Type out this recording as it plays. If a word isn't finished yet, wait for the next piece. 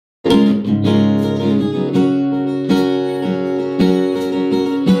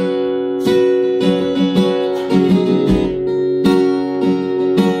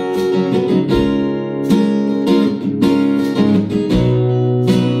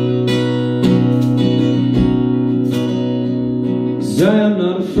'cause I am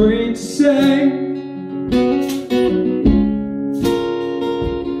not afraid to say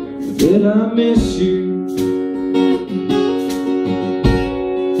that I miss you.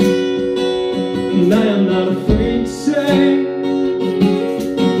 And I am not afraid to say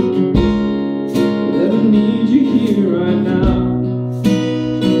that I need you here right now.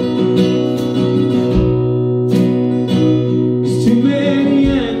 There's too many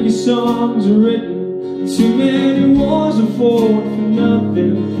angry songs are written, too many wars are fought for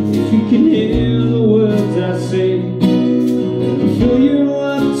nothing. If you can hear the words I say, it'll fill you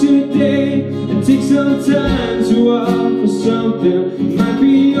up today. And take some time to offer something. It might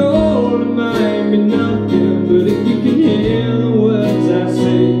be all, it might be nothing, but if you can hear the words I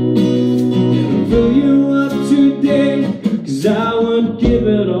say, it'll fill you up today. 'Cause I would give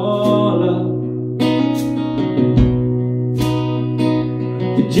it all up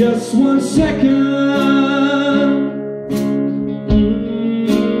for just 1 second.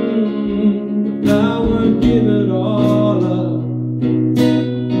 I would give it all up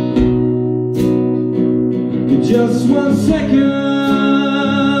for just 1 second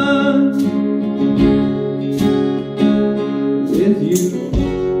with you.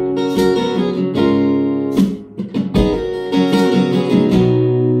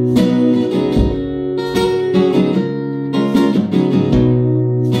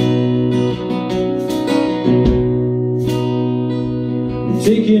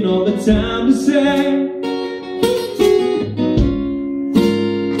 Taking all the time to say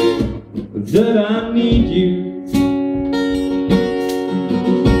that I need you.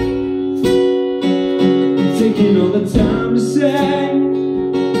 Taking all the time to say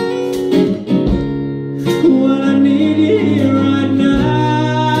what I need you here right now.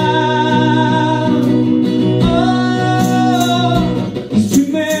 Oh, there's too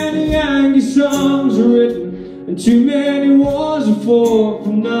many angry songs written and too many wars are fought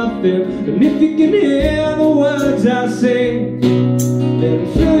for nothing. And if you can hear the words I say, let it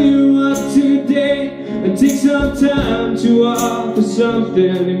fill you up today. And take some time to offer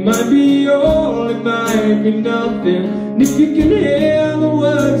something. It might be all, it might be nothing. And if you can hear the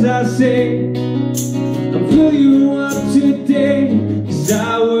words I say, I'll fill you up today. 'Cause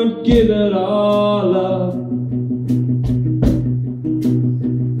I would give it all up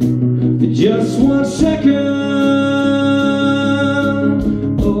for just 1 second.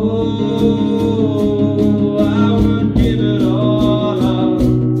 Oh, I would give it all up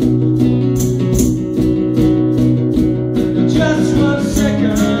for just 1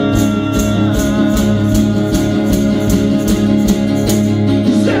 second.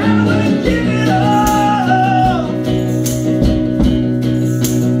 'Cause I would give it all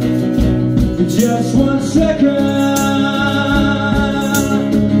for just 1 second.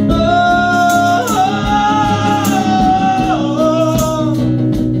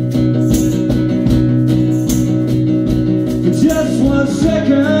 Just 1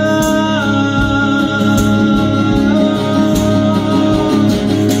 second.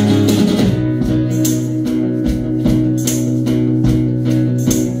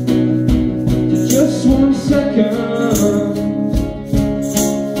 Just 1 second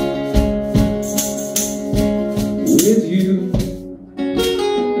with you.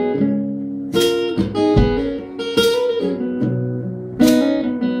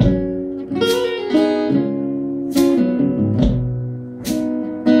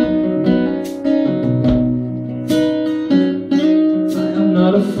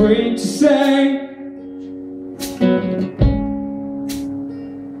 Not afraid to say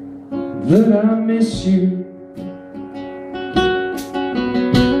that I miss you.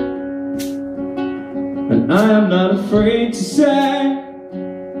 And I am not afraid to say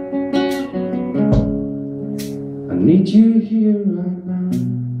I need you here right now.